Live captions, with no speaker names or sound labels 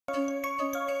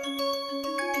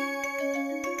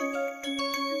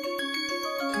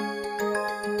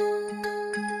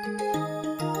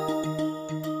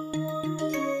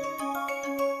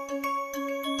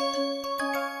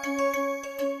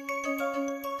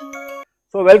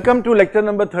So welcome to lecture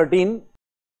number 13,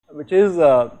 which is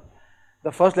the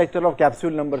first lecture of capsule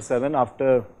number 7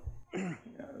 after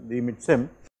the mid-sem.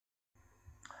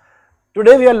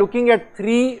 Today we are looking at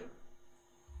 3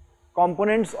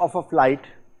 components of a flight: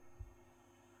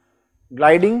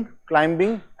 gliding,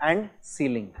 climbing and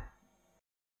sealing.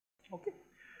 Okay.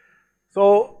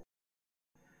 So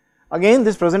again,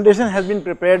 this presentation has been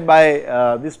prepared by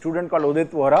this student called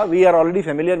Udit Vohra. We are already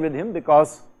familiar with him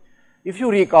because if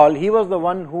you recall, he was the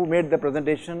one who made the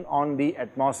presentation on the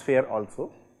atmosphere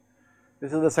also.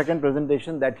 This is the second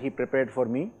presentation that he prepared for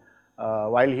me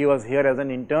while he was here as an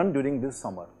intern during this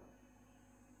summer.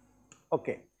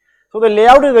 Okay. So the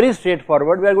layout is very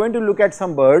straightforward. We are going to look at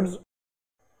some birds.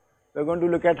 We are going to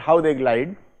look at how they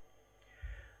glide,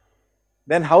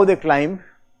 then how they climb,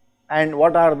 and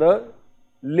what are the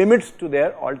limits to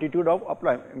their altitude of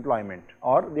employment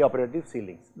or the operative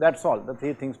ceilings. That is all, the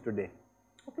 3 things today.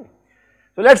 Okay.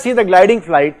 So let us see the gliding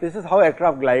flight. This is how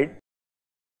aircraft glide.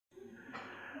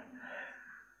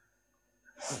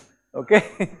 Okay.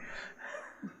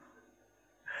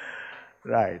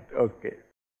 Right, okay.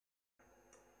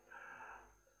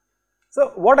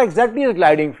 So what exactly is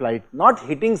gliding flight? Not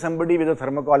hitting somebody with a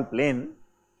thermocol plane.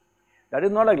 That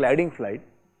is not a gliding flight.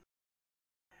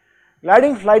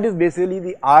 Gliding flight is basically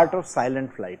the art of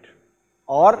silent flight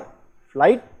or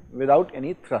flight without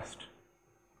any thrust.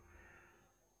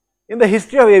 In the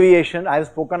history of aviation, I have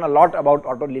spoken a lot about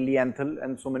Otto Lilienthal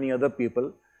and so many other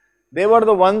people. They were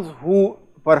the ones who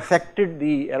perfected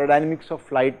the aerodynamics of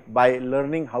flight by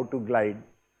learning how to glide.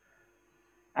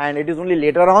 And it is only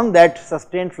later on that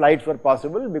sustained flights were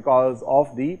possible because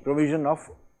of the provision of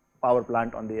power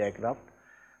plant on the aircraft.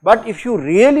 But if you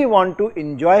really want to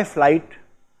enjoy flight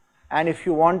and if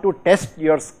you want to test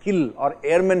your skill or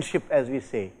airmanship, as we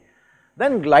say,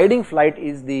 then gliding flight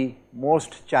is the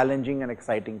most challenging and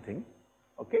exciting thing.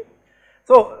 Okay.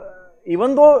 So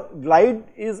even though glide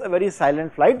is a very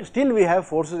silent flight, still we have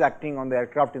forces acting on the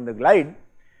aircraft in the glide,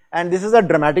 and this is a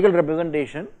dramatical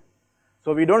representation.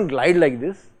 So we don't glide like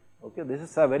this. Okay, this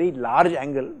is a very large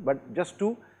angle, but just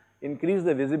to increase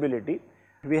the visibility,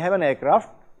 we have an aircraft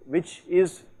which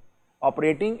is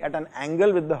operating at an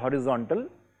angle with the horizontal.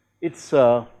 Its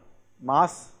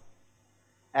mass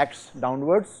acts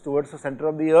downwards towards the center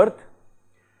of the earth,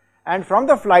 and from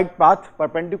the flight path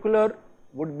perpendicular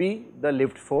would be the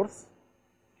lift force.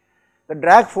 The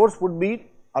drag force would be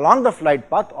along the flight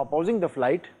path opposing the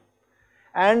flight,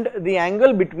 and the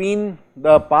angle between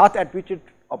the path at which it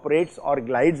operates or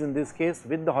glides in this case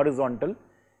with the horizontal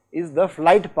is the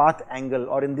flight path angle,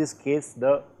 or in this case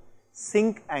the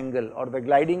sink angle or the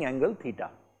gliding angle theta.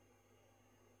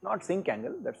 Not sink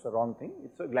angle, that is the wrong thing,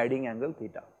 it is a gliding angle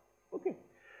theta. Okay.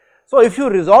 So if you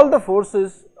resolve the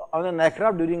forces on an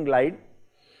aircraft during glide,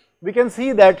 we can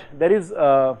see that there is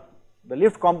the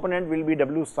lift component will be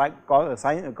W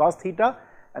cos theta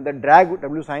and the drag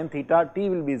W sin theta, T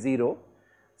will be 0.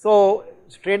 So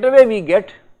straight away we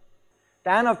get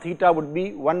tan of theta would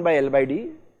be 1 by L by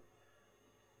D.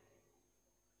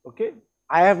 Okay.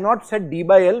 I have not said D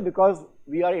by L because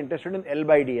we are interested in L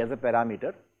by D as a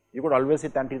parameter. You could always say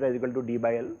tan theta is equal to D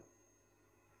by L,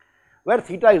 where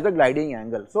theta is the gliding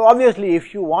angle. So obviously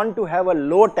if you want to have a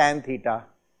low tan theta,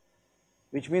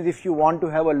 which means if you want to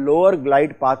have a lower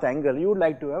glide path angle, you would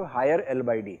like to have higher L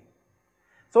by D.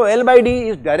 So L by D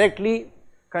is directly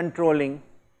controlling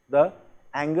the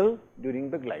angle during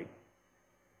the glide.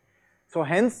 So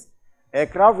hence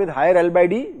aircraft with higher L by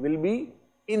D will be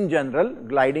in general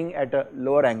gliding at a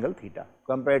lower angle theta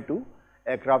compared to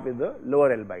aircraft with the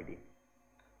lower L by D.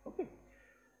 Okay.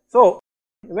 So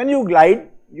when you glide,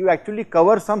 you actually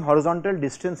cover some horizontal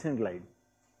distance in glide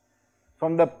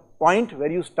from the point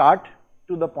where you start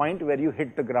to the point where you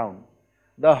hit the ground.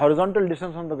 The horizontal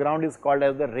distance on the ground is called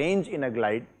as the range in a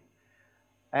glide,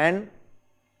 and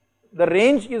the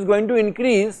range is going to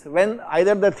increase when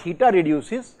either the theta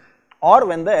reduces or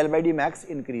when the L by D max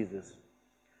increases.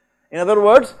 In other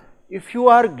words, if you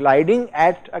are gliding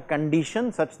at a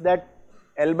condition such that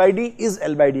L by D is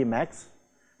L by D max,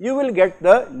 you will get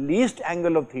the least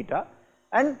angle of theta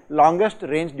and longest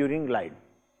range during glide.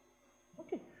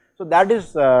 Okay. So that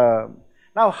is,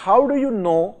 now how do you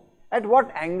know at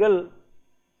what angle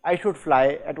I should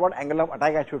fly, at what angle of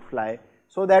attack I should fly,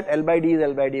 so that L by D is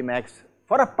L by D max?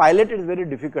 For a pilot it is very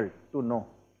difficult to know.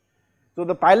 So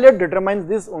the pilot determines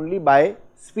this only by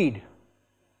speed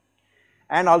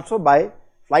and also by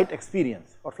flight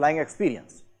experience or flying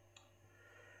experience.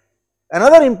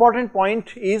 Another important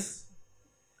point is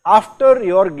after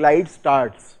your glide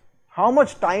starts, how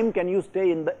much time can you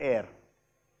stay in the air?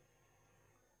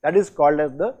 That is called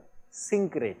as the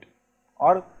sink rate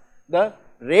or the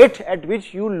rate at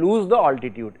which you lose the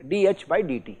altitude, dH by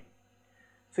dt,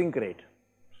 sink rate.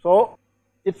 So,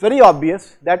 it is very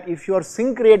obvious that if your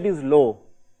sink rate is low,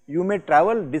 you may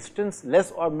travel distance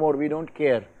less or more, we do not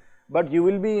care, but you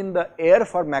will be in the air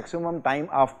for maximum time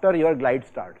after your glide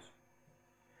starts.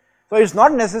 So, it is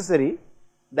not necessary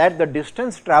that the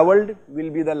distance travelled will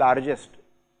be the largest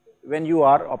when you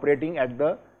are operating at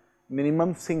the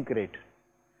minimum sink rate.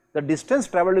 The distance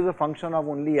travelled is a function of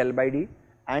only L by D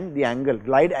and the angle,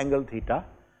 glide angle theta,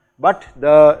 but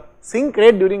the sink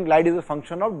rate during glide is a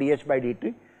function of dH by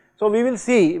dt. So, we will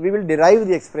see, we will derive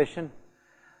the expression.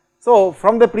 So,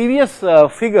 from the previous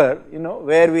figure,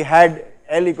 where we had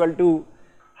L equal to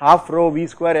half rho V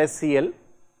square S CL,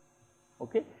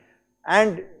 okay,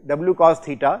 and W cos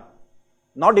theta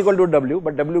not equal to W,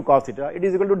 but W cos theta, it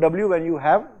is equal to W when you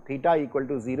have theta equal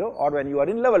to 0 or when you are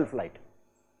in level flight.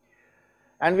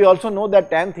 And we also know that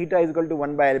tan theta is equal to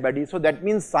 1 by L by D. So, that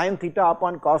means sin theta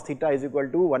upon cos theta is equal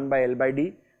to 1 by L by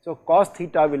D. So, cos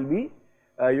theta will be,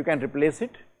 you can replace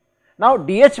it. Now,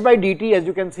 dH by dt, as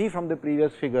you can see from the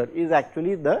previous figure, is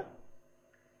actually the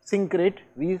sink rate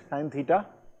V sin theta.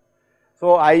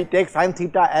 So, I take sin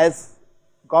theta as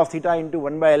cos theta into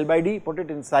 1 by L by D, put it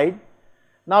inside.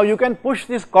 Now, you can push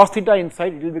this cos theta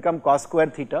inside, it will become cos square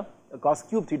theta, cos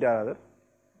cube theta rather,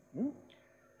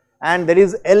 and there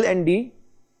is L and D.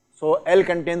 So, L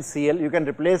contains CL, you can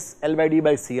replace L by D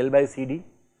by CL by CD.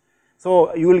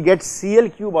 So, you will get CL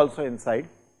cube also inside.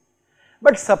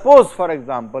 But suppose, for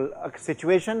example, a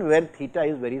situation where theta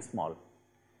is very small,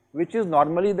 which is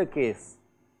normally the case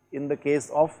in the case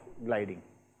of gliding.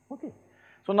 Okay.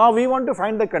 So, now we want to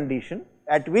find the condition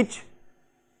at which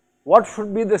what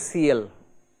should be the CL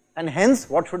and hence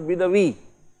what should be the V,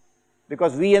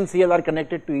 because V and CL are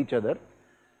connected to each other.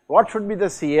 What should be the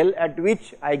CL at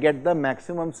which I get the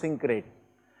maximum sink rate,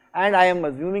 and I am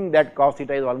assuming that cos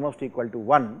theta is almost equal to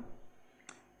 1.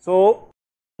 So,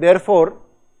 therefore,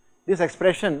 this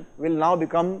expression will now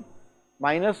become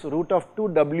minus root of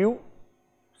 2W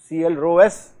CL rho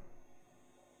S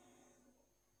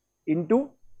into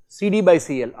CD by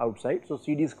CL outside. So,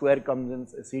 CD square comes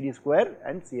in, CD square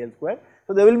and CL square.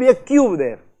 So, there will be a cube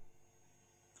there.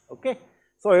 Okay.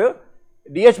 So,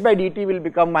 dH by dt will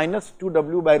become minus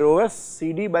 2W by rho S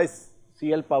CD by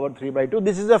CL power 3 by 2.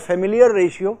 This is a familiar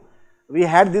ratio. We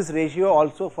had this ratio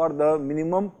also for the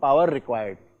minimum power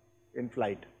required in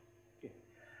flight. Okay.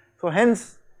 So,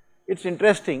 hence it is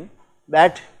interesting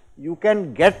that you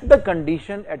can get the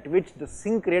condition at which the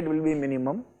sink rate will be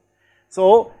minimum.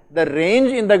 So, the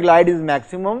range in the glide is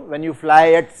maximum when you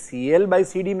fly at CL by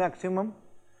CD maximum.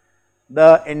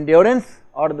 The endurance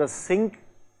or the sink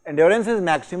endurance is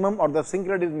maximum or the sink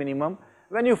rate is minimum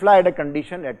when you fly at a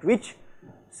condition at which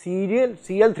CL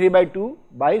 3 by 2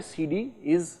 by CD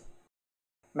is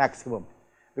maximum,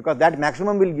 because that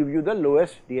maximum will give you the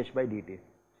lowest dH by dt.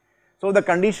 So, the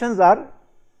conditions are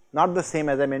not the same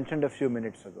as I mentioned a few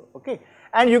minutes ago, okay.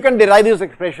 And you can derive this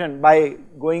expression by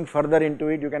going further into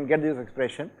it, you can get this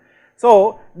expression.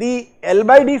 So, the L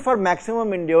by D for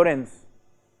maximum endurance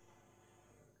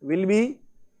will be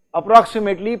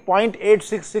approximately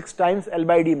 0.866 times L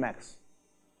by D max,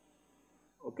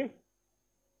 okay.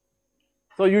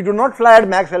 So, you do not fly at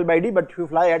max L by D, but you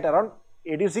fly at around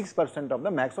 86% of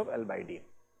the max of L by D.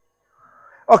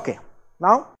 Okay.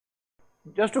 Now,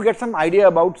 just to get some idea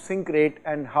about sink rate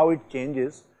and how it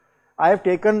changes, I have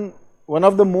taken one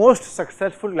of the most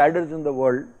successful gliders in the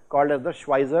world called as the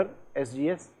Schweizer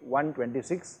SGS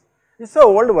 126. This is an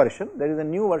old version, there is a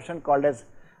new version called as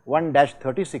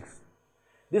 1-36.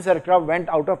 This aircraft went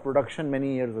out of production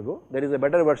many years ago, there is a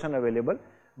better version available,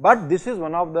 but this is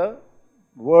one of the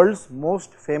world's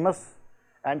most famous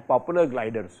and popular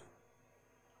gliders.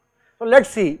 So, let us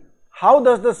see how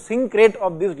does the sink rate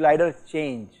of this glider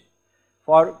change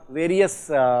for various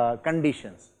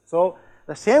conditions. So,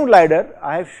 the same glider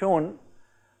I have shown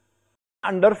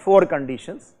under 4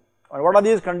 conditions. And what are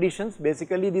these conditions?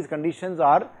 Basically, these conditions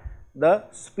are the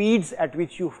speeds at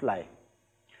which you fly.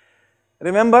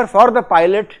 Remember, for the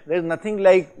pilot, there is nothing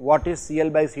like what is CL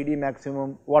by CD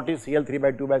maximum, what is CL 3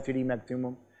 by 2 by CD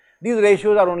maximum. These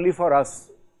ratios are only for us,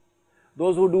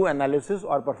 those who do analysis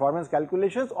or performance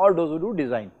calculations or those who do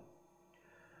design.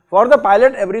 For the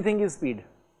pilot, everything is speed.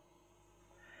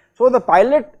 So, the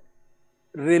pilot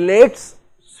relates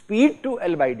speed to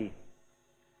L by D.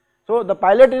 So, the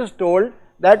pilot is told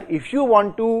that if you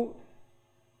want to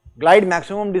glide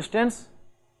maximum distance,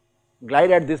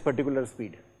 glide at this particular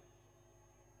speed.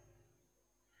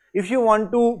 If you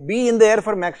want to be in the air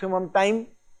for maximum time,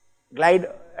 glide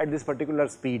at this particular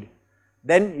speed,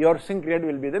 then your sink rate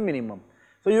will be the minimum.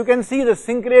 So, you can see the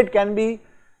sink rate can be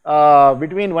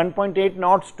between 1.8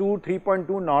 knots to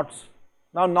 3.2 knots.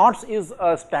 Now knots is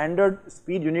a standard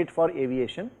speed unit for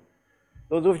aviation.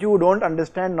 Those of you who don't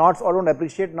understand knots or don't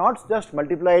appreciate knots, just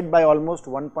multiply it by almost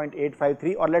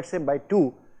 1.853 or let's say by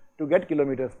 2 to get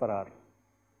kilometers per hour.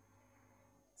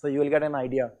 So you will get an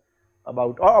idea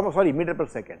about, sorry, meter per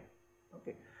second.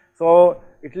 Okay. So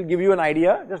it will give you an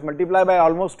idea, just multiply by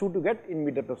almost 2 to get in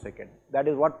meter per second. That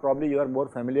is what probably you are more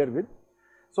familiar with.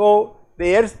 So the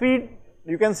airspeed,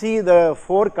 you can see the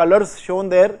 4 colors shown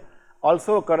there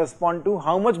also correspond to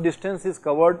how much distance is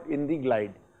covered in the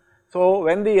glide. So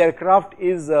when the aircraft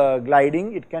is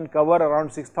gliding, it can cover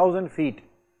around 6,000 feet.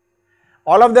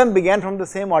 All of them began from the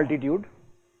same altitude,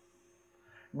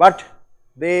 but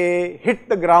they hit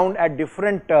the ground at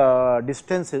different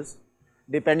distances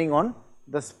depending on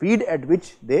the speed at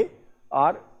which they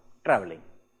are traveling.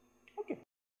 Okay.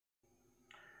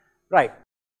 Right.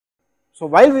 So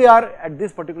while we are at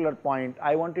this particular point,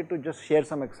 I wanted to just share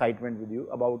some excitement with you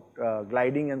about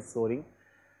gliding and soaring.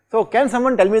 So can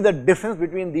someone tell me the difference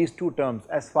between these two terms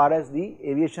as far as the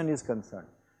aviation is concerned?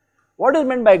 What is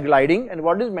meant by gliding and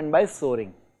what is meant by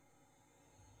soaring?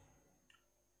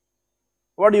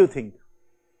 What do you think?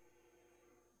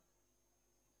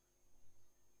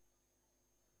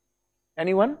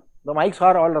 Anyone? The mics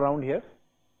are all around here.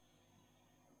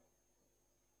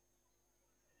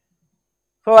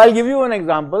 So I'll give you an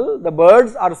example. The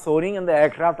birds are soaring and the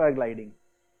aircraft are gliding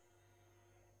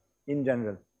in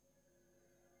general.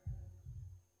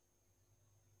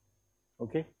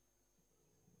 Okay.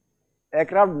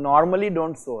 Aircraft normally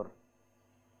don't soar,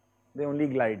 they only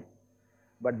glide,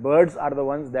 but birds are the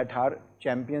ones that are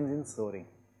champions in soaring.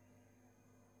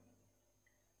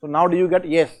 So now do you get,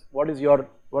 yes, what is your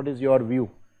view?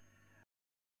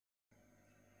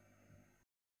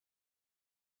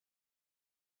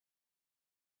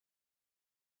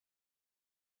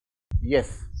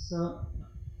 Yes. So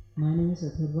my name is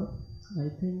Atharva. I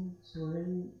think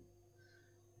soaring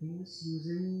means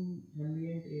using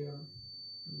ambient air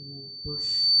to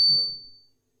push,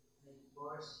 like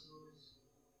birds use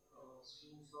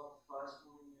streams of fast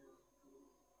moving air to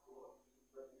go up,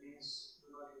 but planes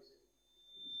do not use it.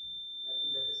 I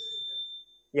think that is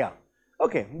it. Yeah,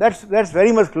 okay, that's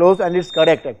very much close and it's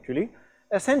correct actually.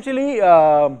 Essentially,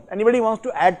 anybody wants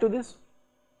to add to this?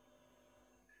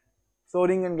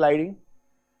 Soaring and gliding.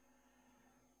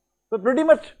 So pretty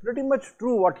much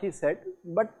true what he said,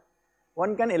 but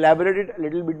one can elaborate it a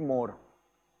little bit more.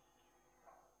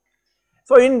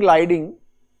 So in gliding,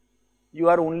 you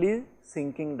are only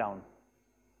sinking down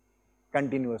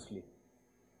continuously.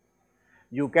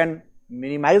 You can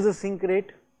minimize the sink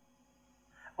rate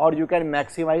or you can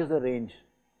maximize the range,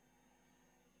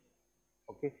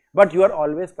 okay, but you are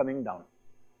always coming down.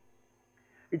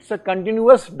 It's a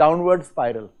continuous downward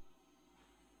spiral.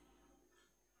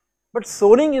 But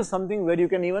soaring is something where you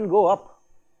can even go up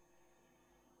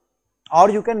or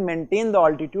you can maintain the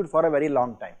altitude for a very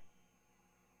long time.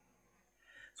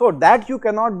 So that you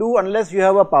cannot do unless you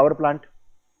have a power plant,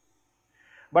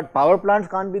 but power plants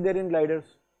can't be there in gliders.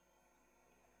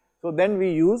 So then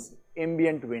we use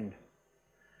ambient wind.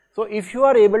 So if you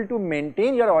are able to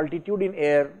maintain your altitude in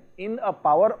air in a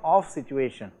power off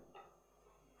situation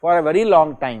for a very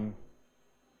long time,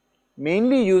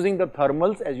 mainly using the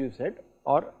thermals as you said,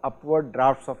 or upward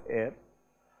drafts of air,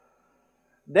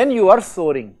 then you are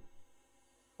soaring,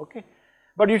 okay.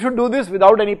 But you should do this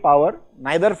without any power,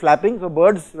 neither flapping. So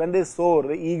birds when they soar,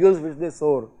 the eagles which they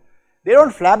soar, they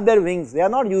don't flap their wings, they are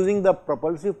not using the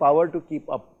propulsive power to keep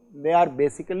up, they are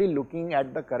basically looking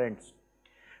at the currents.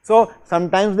 So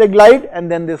sometimes they glide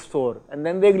and then they soar, and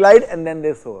then they glide and then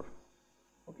they soar,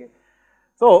 okay.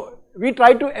 So we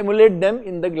try to emulate them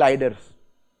in the gliders.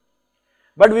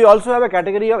 But we also have a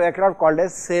category of aircraft called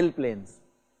as sailplanes.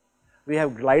 We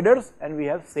have gliders and we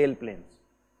have sailplanes.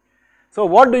 So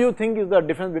what do you think is the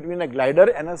difference between a glider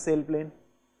and a sailplane?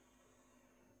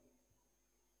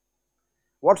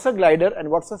 What's a glider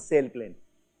and what's a sailplane?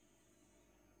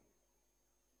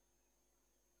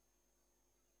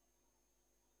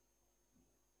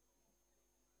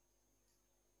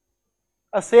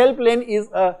 A sailplane is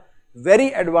a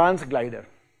very advanced glider.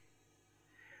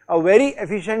 A very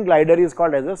efficient glider is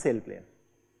called as a sailplane,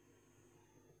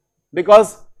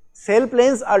 because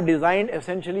sailplanes are designed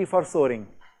essentially for soaring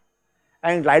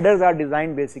and gliders are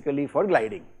designed basically for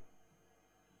gliding,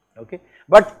 okay.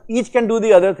 But each can do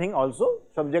the other thing also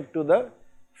subject to the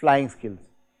flying skills.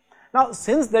 Now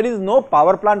since there is no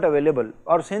power plant available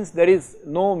or since there is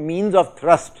no means of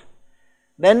thrust,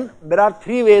 then there are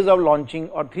 3 ways of launching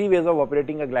or 3 ways of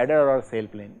operating a glider or a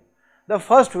sailplane. The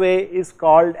first way is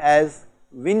called as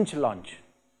winch launch.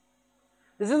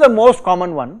 This is the most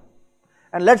common one,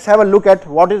 And let us have a look at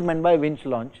what is meant by winch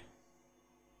launch.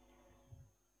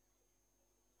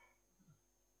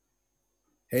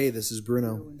 Hey, this is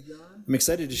Bruno. I'm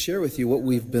excited to share with you what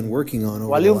we've been working on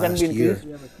over the last year.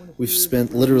 We've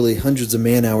spent literally hundreds of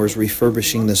man hours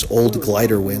refurbishing this old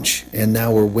glider winch, and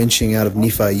now we're winching out of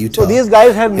Nephi, Utah. So these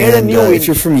guys have made a new winch. If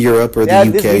you're from Europe or the UK,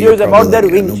 this video you're is about probably their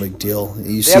like, winch. no big deal. You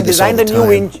They see have this all designed the a new time.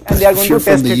 winch and But they are going if you're to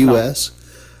test from the it now. US,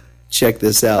 check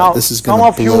this out. Now, This is some going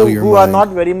of to you blow your who are mind. not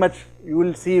very much, you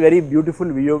will see very beautiful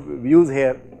views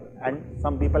here, and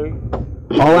some people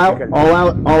All out, all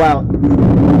out, all out.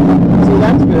 See,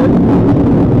 that's good.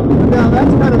 Now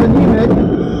that's kind of anemic.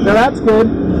 Now that's good.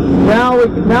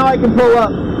 Now I can pull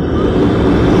up.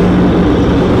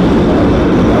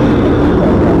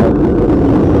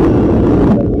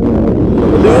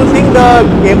 Do you think the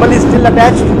cable is still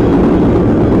attached,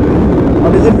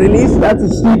 or is it released? That's a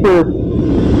steeper.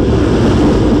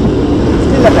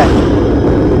 Still attached.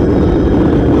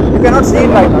 You cannot see it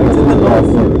right now. It's in the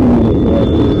nose.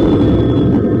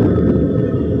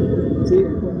 See?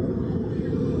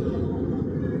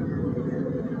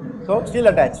 So still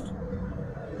attached,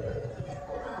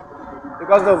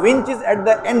 because the winch is at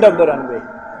the end of the runway.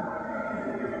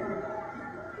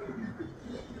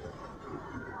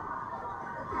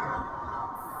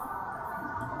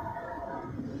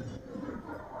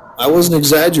 I wasn't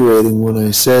exaggerating when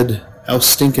I said how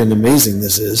stinking amazing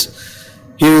this is.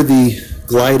 Here the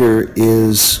glider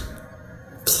is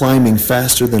climbing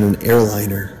faster than an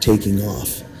airliner taking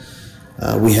off.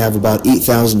 We have about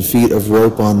 8,000 feet of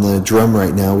rope on the drum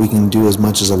right now. We can do as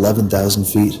much as 11,000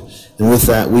 feet. And with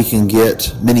that, we can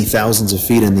get many thousands of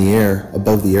feet in the air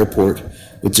above the airport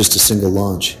with just a single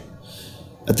launch.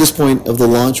 At this point of the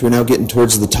launch, we're now getting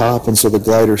towards the top, and so the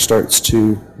glider starts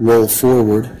to roll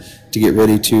forward to get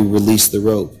ready to release the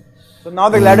rope. So now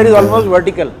the glider is almost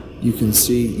vertical. You can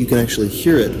see, you can actually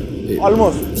hear it. It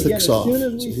Almost. clicks As off. soon So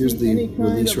as we here's see the any kind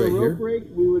release of a right rope here. break,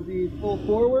 we would be full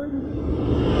forward.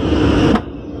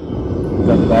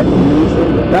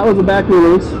 That was a back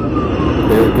release.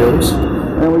 There it goes.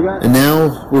 And we got And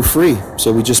now we're free.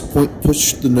 So we just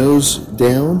push the nose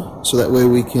down so that way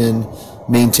we can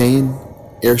maintain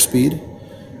airspeed.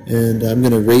 And I'm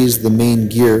going to raise the main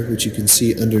gear, which you can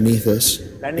see underneath us.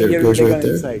 Landing There gear it will goes take right on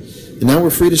there. inside. And now we're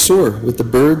free to soar with the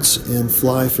birds and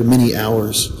fly for many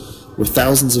hours. We're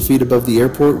thousands of feet above the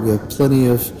airport. We have plenty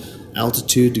of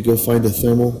altitude to go find a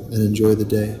thermal and enjoy the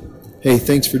day. Hey,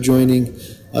 thanks for joining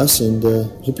us, and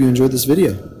hope you enjoyed this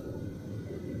video.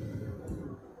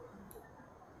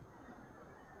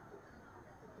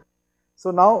 So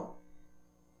now,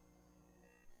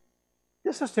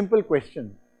 just a simple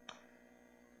question.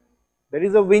 There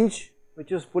is a winch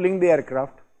which is pulling the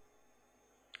aircraft.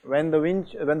 When the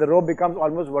rope becomes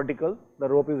almost vertical, the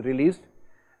rope is released,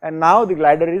 and now the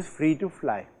glider is free to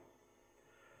fly.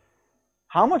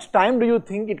 How much time do you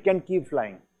think it can keep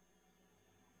flying?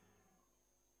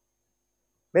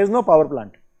 There is no power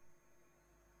plant.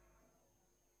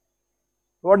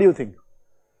 What do you think?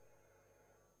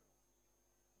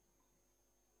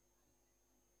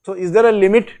 So is there a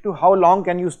limit to how long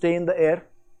can you stay in the air?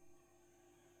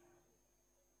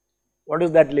 What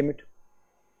is that limit?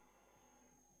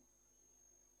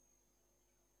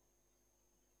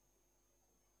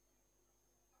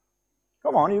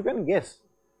 Come on, you can guess.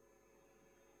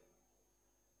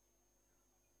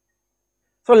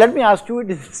 So let me ask you it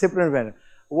in a separate manner.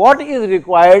 What is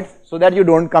required so that you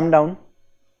don't come down?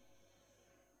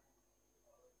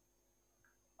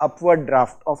 Upward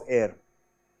draft of air.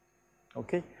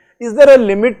 Okay. Is there a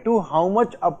limit to how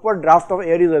much upward draft of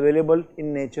air is available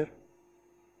in nature?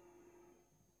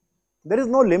 There is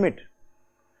no limit.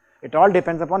 It all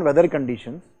depends upon weather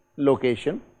conditions,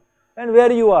 location, and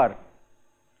where you are.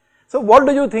 So what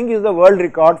do you think is the world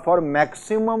record for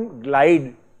maximum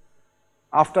glide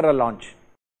after a launch?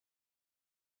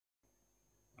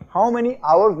 How many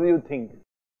hours do you think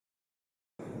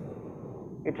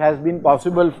it has been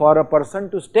possible for a person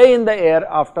to stay in the air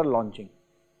after launching?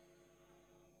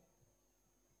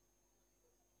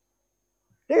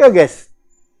 Take a guess.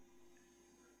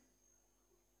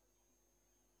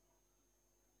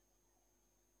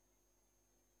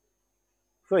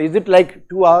 So is it like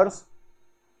 2 hours?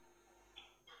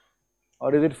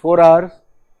 Or is it 4 hours?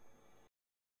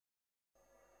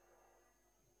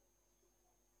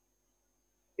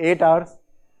 Eight hours?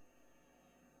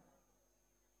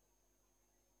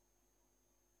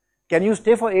 Can you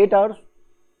stay for 8 hours?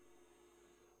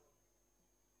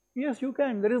 Yes, you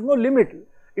can. There is no limit.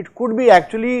 It could be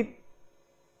actually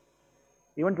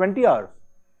even 20 hours.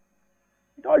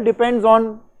 It all depends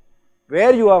on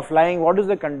where you are flying, what is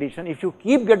the condition. If you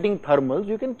keep getting thermals,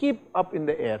 you can keep up in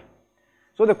the air.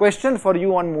 So the question for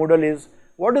you on Moodle is,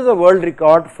 what is the world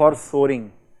record for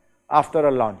soaring after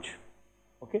a launch?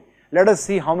 Okay, let us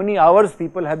see how many hours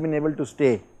people have been able to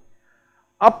stay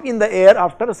up in the air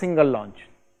after a single launch,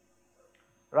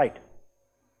 right?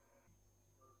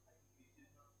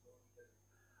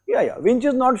 Yeah, winch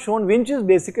is not shown. Winch is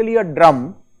basically a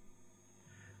drum.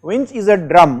 Winch is a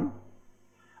drum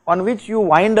on which you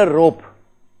wind a rope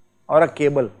or a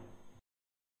cable,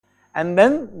 and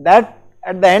then that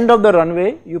at the end of the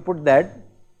runway you put that,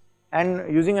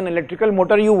 and using an electrical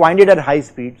motor you wind it at high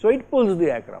speed, so it pulls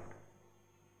the aircraft.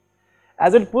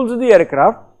 As it pulls the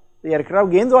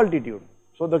aircraft gains altitude,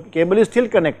 so the cable is still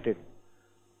connected,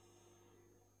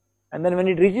 and then when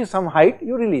it reaches some height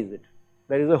you release it.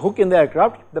 There is a hook in the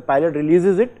aircraft, the pilot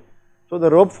releases it, so the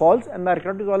rope falls and the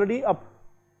aircraft is already up,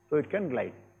 so it can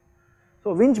glide.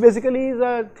 So winch basically is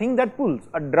a thing that pulls,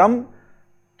 a drum,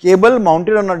 cable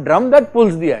mounted on a drum that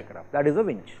pulls the aircraft, that is a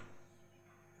winch,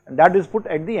 and that is put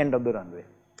at the end of the runway.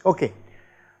 Okay.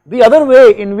 The other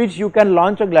way in which you can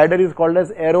launch a glider is called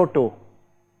as aero tow.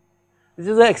 This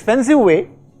is an expensive way,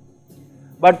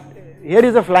 but here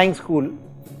is a flying school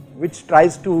which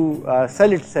tries to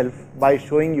sell itself by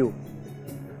showing you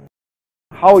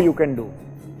how you can do.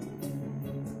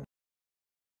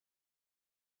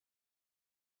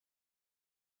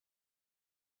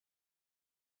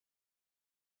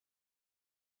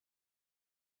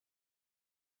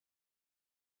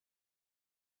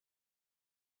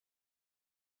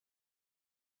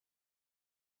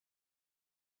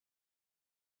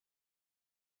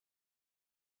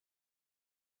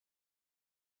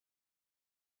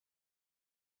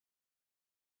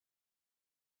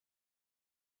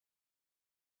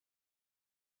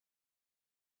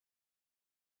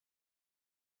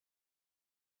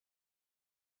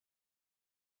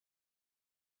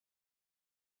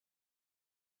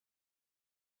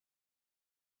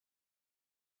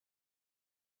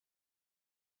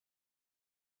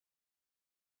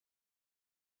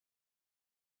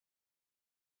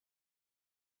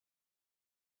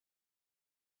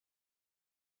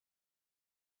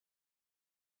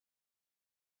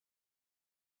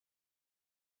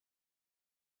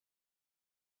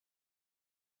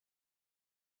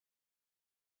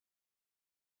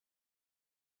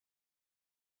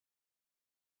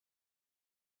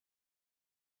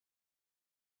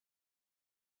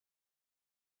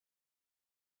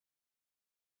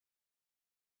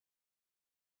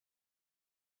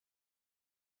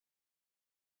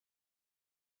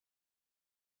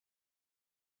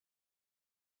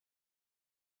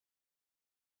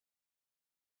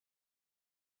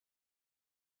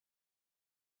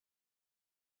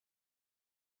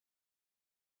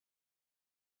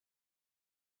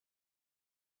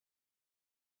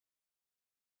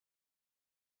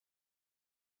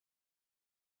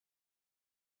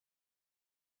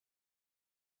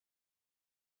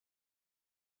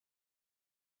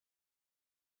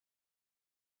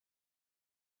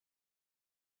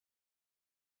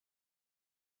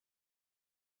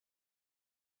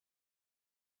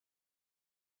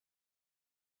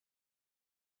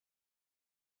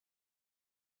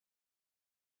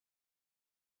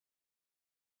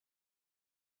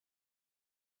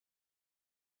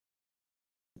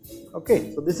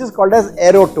 Okay, so this is called as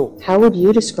aero tow, How would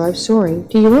you describe soaring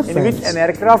to your in which friends? an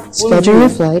aircraft pulls Schedule you your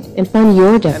flight and find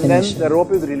your and then definition. the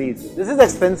rope is released. This is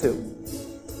expensive,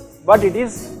 but it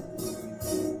is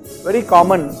very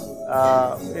common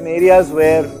in areas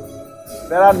where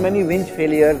there are many winch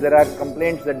failures, there are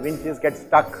complaints that winches get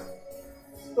stuck.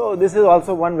 So this is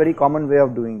also one very common way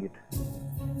of doing it.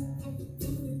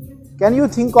 Can you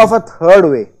think of a third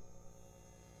way?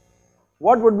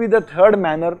 What would be the third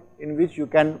manner in which you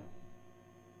can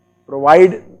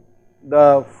provide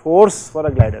the force for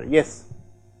a glider? Yes.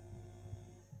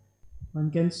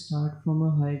 One can start from a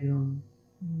high ground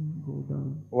and go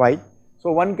down. Why?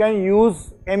 So one can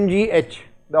use MGH,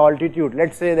 the altitude.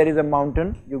 Let's say there is a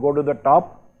mountain, you go to the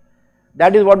top.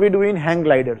 That is what we do in hang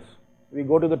gliders. We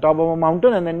go to the top of a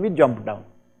mountain and then we jump down.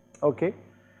 Okay.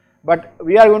 But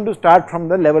we are going to start from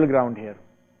the level ground here.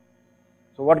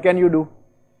 So what can you do?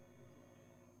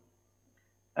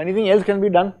 Anything else can be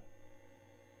done?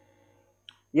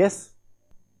 Yes?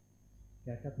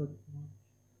 Catapult.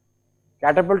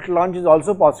 Catapult launch is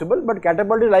also possible, but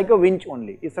catapult is like a winch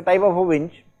only. It's a type of a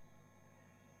winch.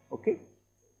 Okay.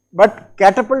 But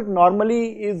catapult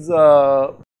normally is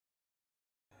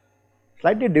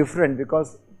slightly different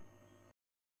because,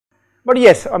 but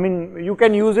yes, I mean you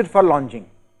can use it for launching.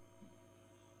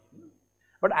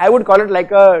 But I would call it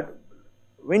like a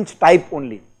winch type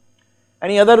only.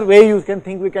 Any other way you can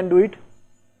think we can do it?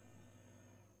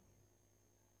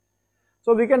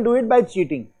 So we can do it by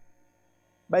cheating.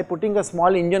 by putting a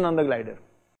small engine on the glider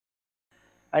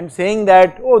and saying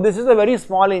that, oh, this is a very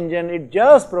small engine, it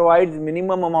just provides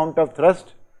minimum amount of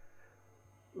thrust.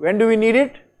 When do we need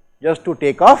it? Just to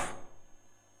take off,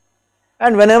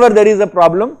 and whenever there is a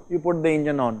problem you put the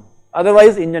engine on,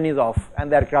 otherwise engine is off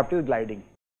and the aircraft is gliding.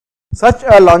 Such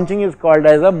a launching is called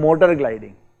as a motor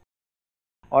gliding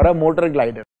or a motor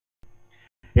glider.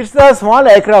 It is a small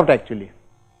aircraft actually.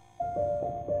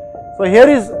 So here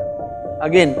is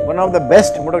again one of the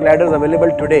best motor gliders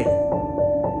available today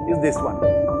is this one.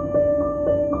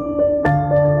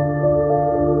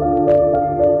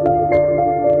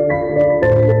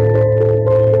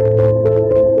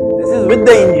 This is with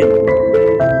the engine,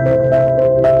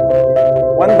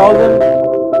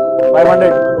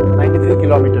 1593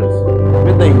 kilometers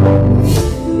with the engine.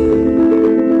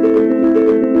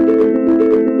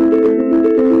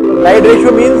 So glide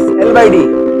ratio means L by D.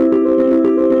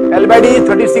 L by D is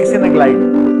 36 in a glide.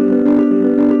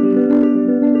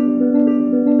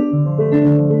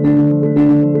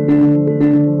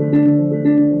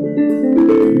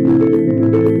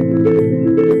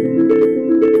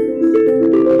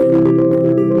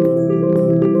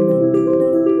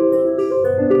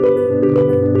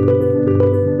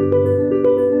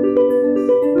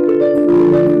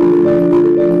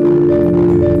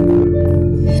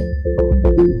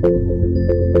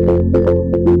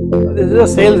 This is a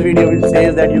sales video which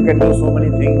says that you can do so many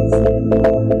things,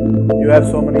 you have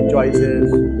so many choices.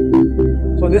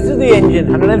 So this is the engine,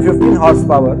 115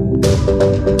 horsepower.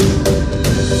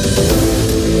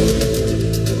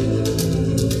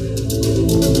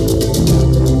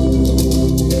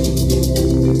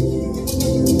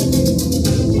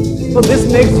 So this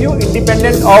makes you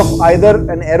independent of either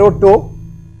an aero tow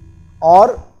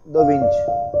or the winch.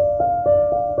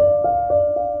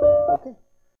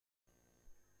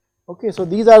 Okay, so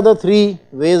these are the three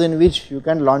ways in which you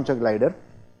can launch a glider.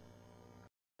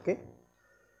 Okay.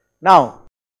 Now,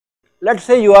 let us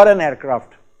say you are an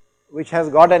aircraft which has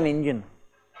got an engine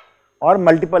or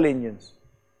multiple engines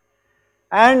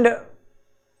and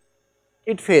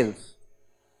it fails.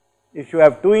 If you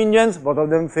have two engines, both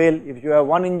of them fail. If you have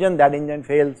one engine, that engine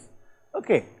fails.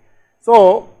 Okay.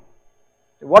 So,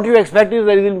 what you expect is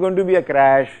there is going to be a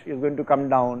crash, it is going to come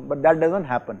down, but that does not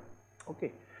happen.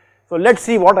 Okay. So let us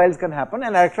see what else can happen.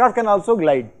 An aircraft can also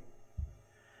glide,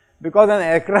 because an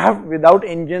aircraft without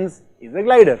engines is a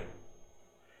glider.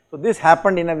 So this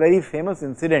happened in a very famous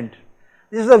incident.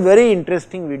 This is a very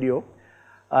interesting video,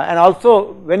 and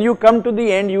also when you come to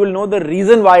the end you will know the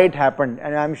reason why it happened,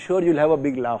 and I am sure you will have a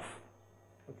big laugh.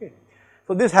 Okay.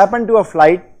 So this happened to a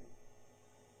flight,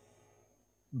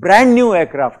 brand new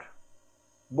aircraft,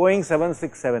 Boeing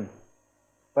 767,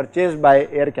 purchased by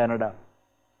Air Canada.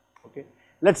 Okay.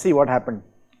 Let us see what happened.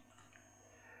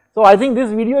 So I think this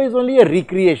video is only a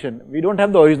recreation, we do not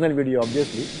have the original video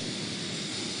obviously.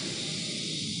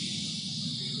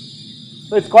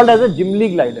 So it is called as a Gimli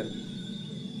glider.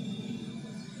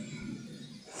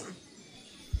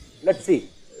 Let us see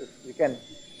if we can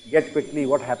get quickly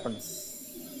what happens.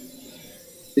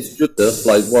 It's Jupiter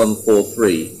Flight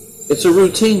 143. It's a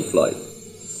routine flight,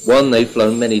 one they've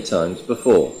flown many times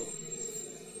before.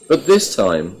 But this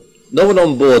time, no one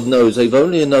on board knows they've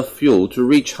only enough fuel to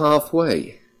reach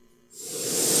halfway.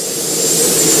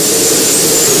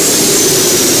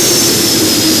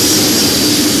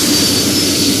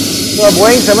 So a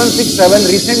Boeing 767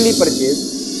 recently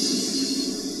purchased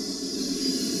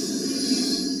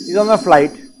is on a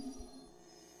flight,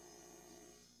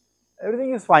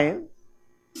 everything is fine.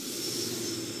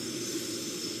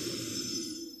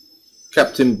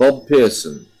 Captain Bob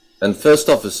Pearson and First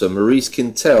Officer Maurice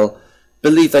Quintel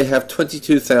believe they have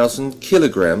 22,000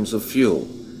 kilograms of fuel,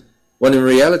 when in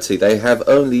reality they have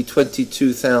only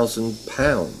 22,000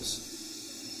 pounds.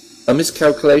 A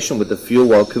miscalculation with the fuel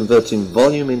while converting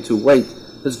volume into weight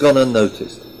has gone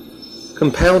unnoticed,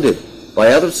 compounded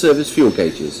by out-of-service fuel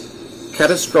gauges,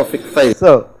 catastrophic failure.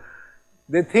 So,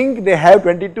 they think they have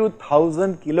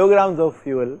 22,000 kilograms of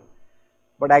fuel,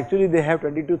 but actually they have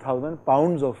 22,000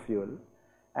 pounds of fuel,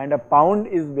 and a pound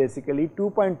is basically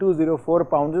 2.204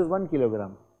 pounds is 1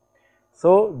 kilogram.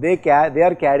 So they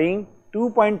are carrying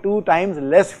 2.2 times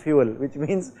less fuel, which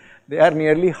means they are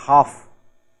nearly half.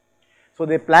 So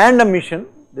they planned a mission,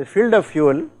 they filled a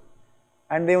fuel,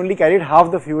 and they only carried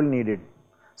half the fuel needed.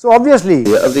 So obviously,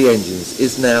 The of the engines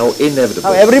is now inevitable.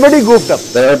 now everybody goofed up.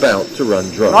 They're about to run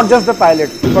dry. Not just the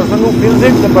pilot, the person who fills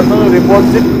it, the person who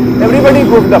reports it, everybody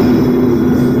goofed up.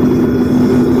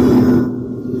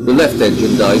 The left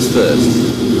engine dies first.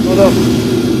 So the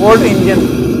fourth engine,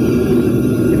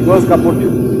 it goes kaput.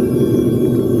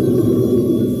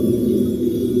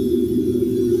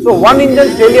 So one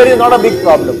engine failure is not a big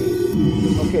problem.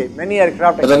 Okay, many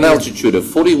aircraft At an altitude of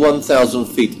 41,000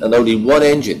 feet and only one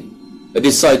engine, they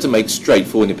decide to make straight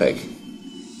for Winnipeg.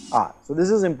 So this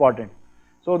is important.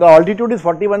 So the altitude is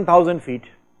 41,000 feet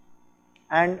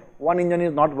and one engine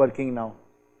is not working now.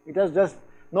 It has just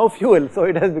no fuel, so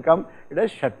it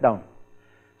has shut down.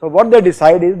 So what they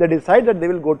decide is, they decide that they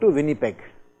will go to Winnipeg,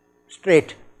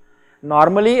 straight.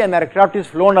 Normally an aircraft is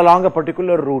flown along a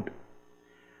particular route.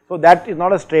 So that is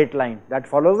not a straight line, that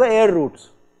follows the air routes.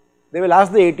 They will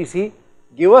ask the ATC,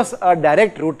 give us a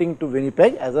direct routing to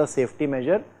Winnipeg as a safety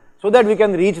measure so that we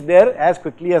can reach there as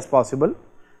quickly as possible,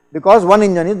 because one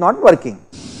engine is not working.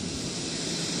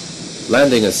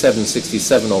 Landing a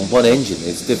 767 on one engine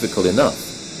is difficult enough,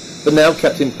 but now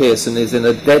Captain Pearson is in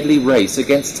a deadly race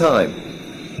against time.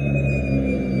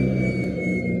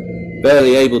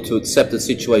 Barely able to accept the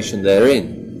situation they're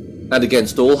in, and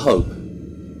against all hope,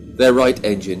 their right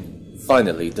engine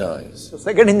finally dies. So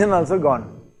second engine also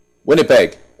gone.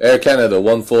 Winnipeg, Air Canada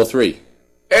 143.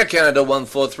 Air Canada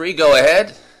 143, go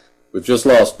ahead. We've just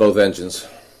lost both engines.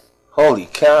 Holy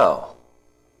cow.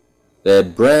 Their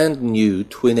brand new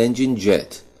twin-engine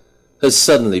jet has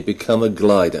suddenly become a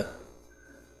glider.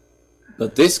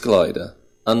 But this glider,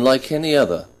 unlike any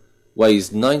other,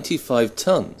 weighs 95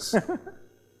 tons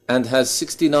and has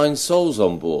 69 souls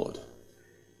on board.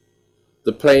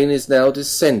 The plane is now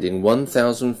descending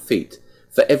 1,000 feet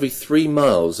for every 3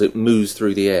 miles it moves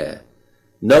through the air,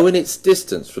 knowing its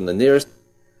distance from the nearest.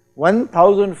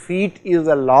 1,000 feet is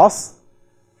a loss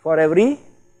for every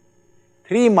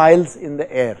 3 miles in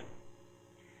the air.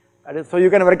 That is, so you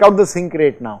can work out the sink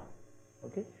rate now.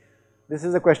 Okay, this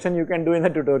is a question you can do in the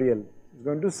tutorial. It's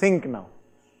going to sink now.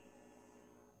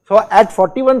 So at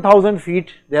 41,000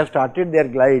 feet they have started their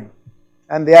glide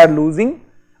and they are losing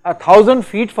 1,000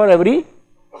 feet for every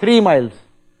 3 miles.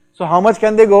 So how much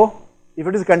can they go if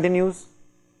it is continuous?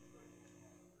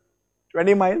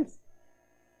 20 miles.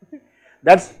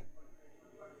 That's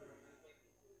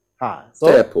So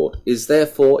the airport is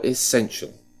therefore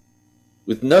essential.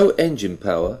 With no engine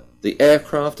power, the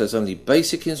aircraft has only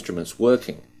basic instruments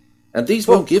working, and these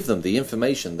won't give them the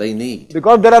information they need.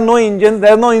 Because there are no engines,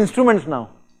 there are no instruments now.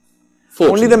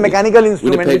 Only the mechanical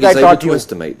instrument which I taught you.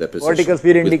 Estimate their position vertical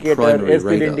speed indicator, airspeed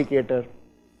radar. indicator.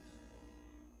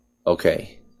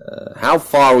 Okay, how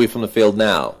far are we from the field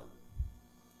now?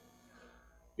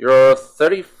 You're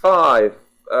 35.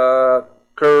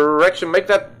 Correction, make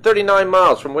that 39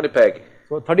 miles from Winnipeg.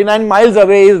 So 39 miles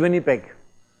away is Winnipeg.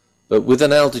 But with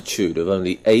an altitude of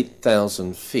only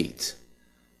 8,000 feet,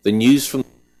 the news from...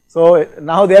 So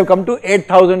now they have come to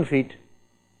 8,000 feet.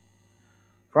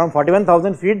 From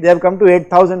 41,000 feet, they have come to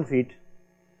 8,000 feet.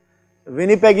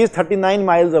 Winnipeg is 39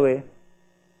 miles away.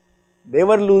 They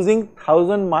were losing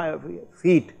 1,000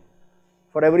 feet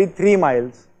for every 3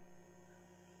 miles.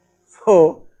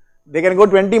 So they can go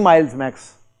 20 miles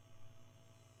max.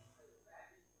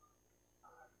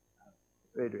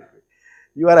 Wait.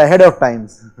 You are ahead of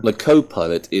times. The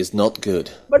co-pilot is not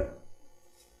good. But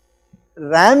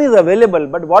RAM is available,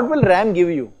 but what will RAM give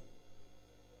you?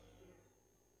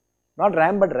 Not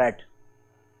RAM but RAT.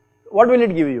 What will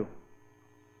it give you?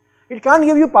 It can't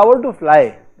give you power to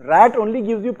fly. RAT only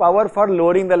gives you power for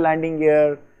lowering the landing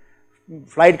gear,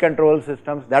 flight control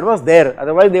systems. That was there,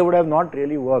 otherwise they would have not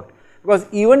really worked. Because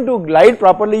even to glide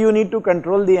properly you need to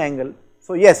control the angle.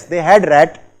 So yes, they had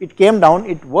RAT, it came down,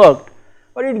 it worked,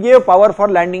 but it gave power for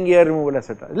landing gear removal,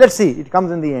 etc. Let's see, it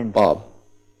comes in the end. Bob,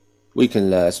 we can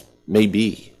last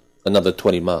maybe another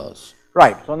 20 miles.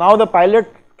 Right, so now the pilot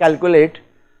calculate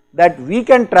that we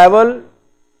can travel,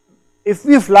 if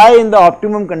we fly in the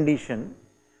optimum condition,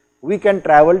 we can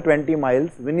travel 20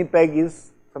 miles. Winnipeg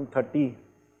is some 30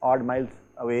 odd miles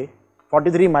away,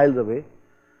 43 miles away.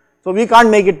 So we can't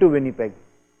make it to Winnipeg.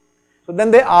 So then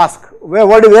they ask,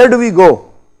 where do we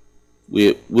go?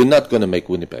 We're not going to make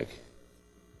Winnipeg.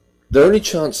 The only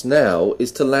chance now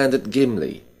is to land at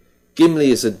Gimli. Gimli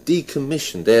is a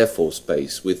decommissioned Air Force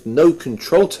base with no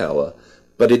control tower,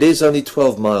 but it is only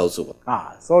 12 miles away.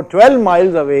 So 12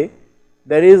 miles away,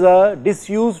 there is a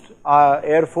disused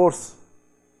Air Force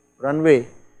runway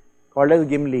called as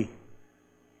Gimli.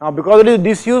 Now because it is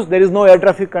disused, there is no air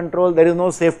traffic control, there is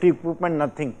no safety equipment,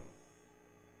 nothing.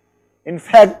 In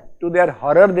fact, to their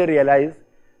horror they realize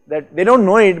that they don't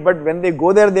know it, but when they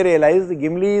go there they realize the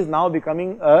Gimli is now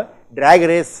becoming a drag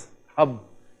race hub.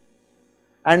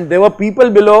 And there were people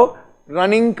below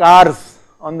running cars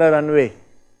on the runway.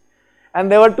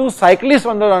 And there were 2 cyclists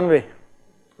on the runway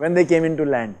when they came into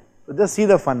land. So just see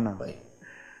the fun now.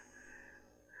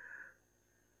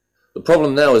 The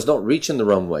problem now is not reaching the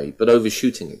runway, but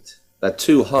overshooting it. At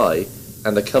too high,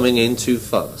 and are coming in too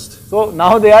fast. So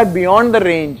now they are beyond the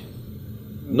range.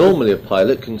 Normally a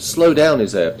pilot can slow down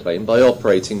his airplane by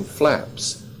operating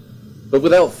flaps, but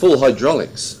without full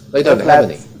hydraulics, they don't have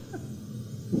any.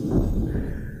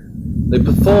 They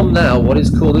perform now what is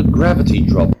called a gravity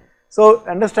drop. So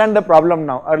understand the problem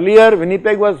now. Earlier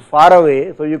Winnipeg was far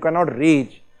away, so you cannot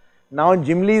reach. Now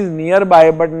Gimli is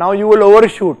nearby, but now you will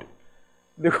overshoot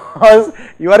because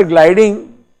you are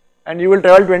gliding and you will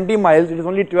travel 20 miles, it is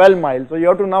only 12 miles. So you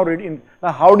have to now read in.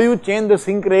 Now how do you change the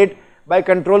sink rate by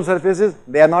control surfaces?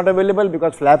 They are not available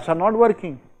because flaps are not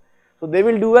working. So they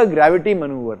will do a gravity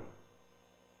maneuver.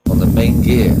 On the main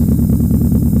gear,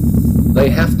 they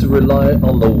have to rely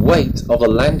on the weight of the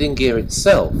landing gear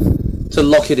itself to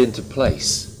lock it into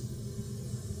place.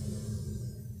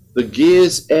 The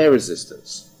gear's air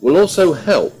resistance will also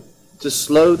help to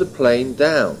slow the plane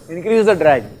down. Increase the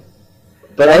drag.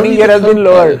 But Landing only gear the has been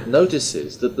co-pilot lowered.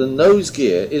 notices that the nose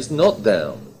gear is not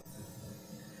down.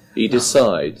 He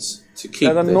decides to keep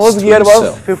Now the this nose to gear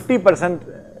was himself.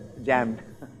 50% jammed.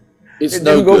 It's it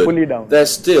no didn't go good. fully down. They're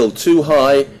still too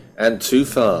high and too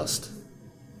fast.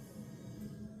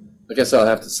 I guess I'll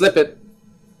have to slip it.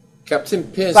 Captain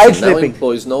Pearson Side now slipping.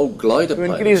 employs an old glider To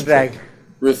pilot's increase drag. trick,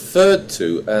 referred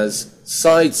to as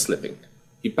side slipping.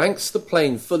 He banks the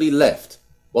plane fully left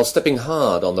while stepping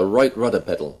hard on the right rudder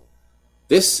pedal.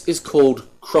 This is called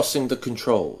crossing the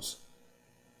controls.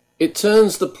 It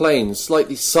turns the plane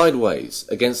slightly sideways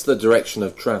against the direction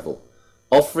of travel,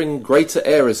 offering greater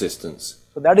air resistance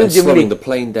So that and is Gimli. slowing the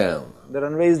plane down. The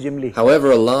runway is Gimli.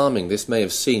 However alarming this may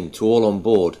have seemed to all on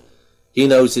board, he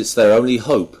knows it's their only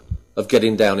hope of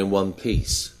getting down in one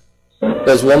piece.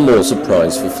 There's one more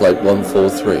surprise for Flight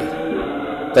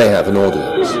 143. They have an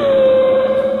audience.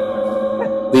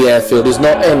 The airfield is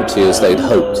not empty as they'd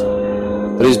hoped,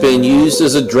 but is being used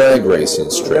as a drag racing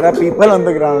strip. There are people on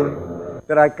the ground.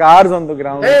 There are cars on the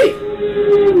ground. Hey!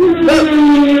 Look!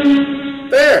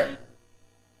 There!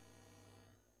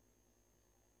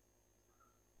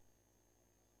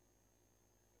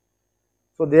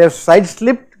 So they have side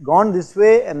slipped, gone this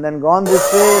way and then gone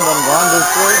this way, then gone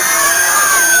this way.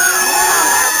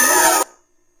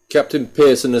 Captain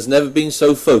Pearson has never been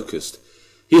so focused.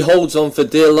 He holds on for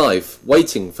dear life,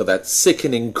 waiting for that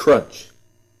sickening crunch.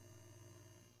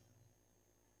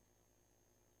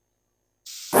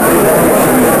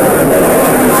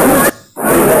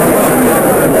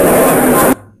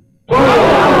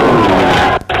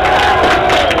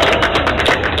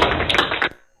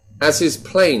 As his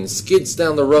plane skids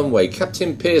down the runway,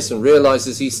 Captain Pearson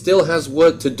realizes he still has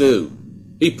work to do.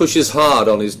 He pushes hard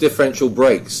on his differential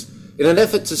brakes in an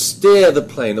effort to steer the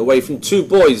plane away from two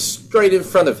boys straight in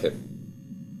front of him.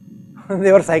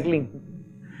 They were cycling.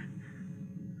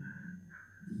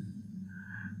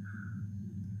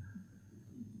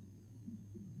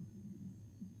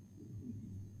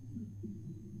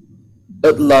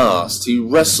 At last, he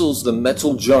wrestles the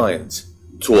metal giant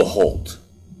to a halt.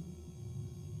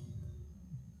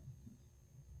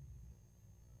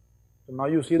 So now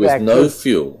you see the With actual, no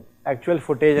fuel, actual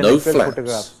footage and no actual flaps.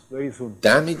 photographs very soon.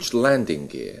 damaged landing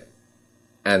gear,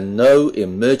 and no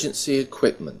emergency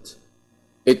equipment,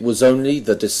 it was only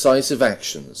the decisive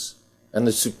actions and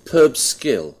the superb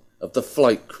skill of the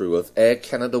flight crew of Air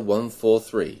Canada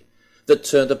 143 that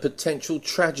turned a potential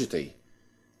tragedy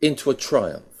into a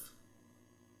triumph.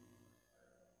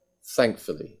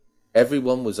 Thankfully,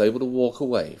 everyone was able to walk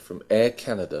away from Air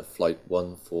Canada Flight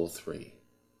 143,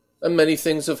 and many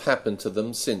things have happened to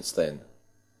them since then.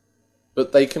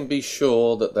 But they can be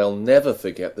sure that they'll never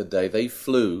forget the day they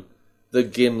flew the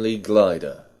Gimli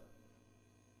glider.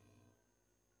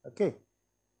 Okay.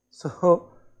 So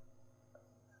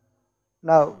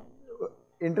now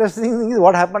interesting thing is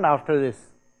what happened after this.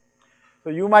 So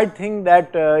you might think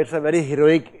that it's a very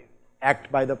heroic act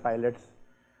by the pilots,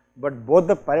 but both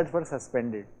the pilots were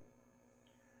suspended.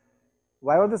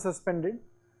 Why were they suspended?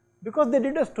 Because they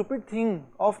did a stupid thing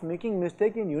of making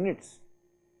mistake in units.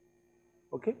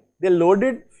 Okay, they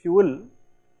loaded fuel.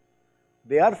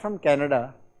 They are from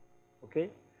Canada. Okay,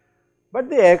 but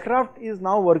the aircraft is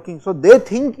now working. So they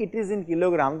think it is in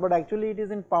kilograms, but actually it is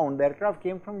in pound. The aircraft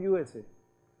came from USA.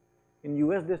 In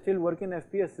US they still work in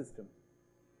FPS system.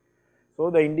 So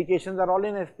the indications are all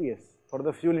in FPS for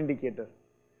the fuel indicator.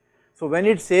 So when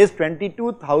it says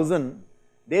 22,000,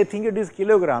 they think it is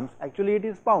kilograms, actually it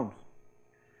is pounds.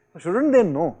 So shouldn't they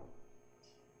know?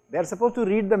 They are supposed to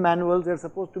read the manuals, they are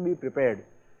supposed to be prepared.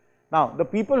 Now the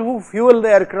people who fuel the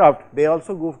aircraft, they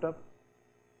also goofed up.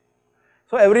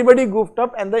 So everybody goofed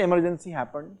up and the emergency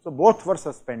happened. So both were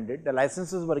suspended, the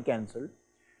licenses were cancelled,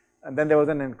 and then there was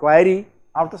an inquiry.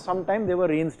 After some time they were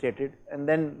reinstated and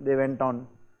then they went on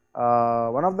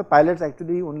One of the pilots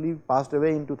actually only passed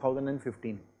away in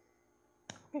 2015.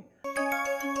 Okay.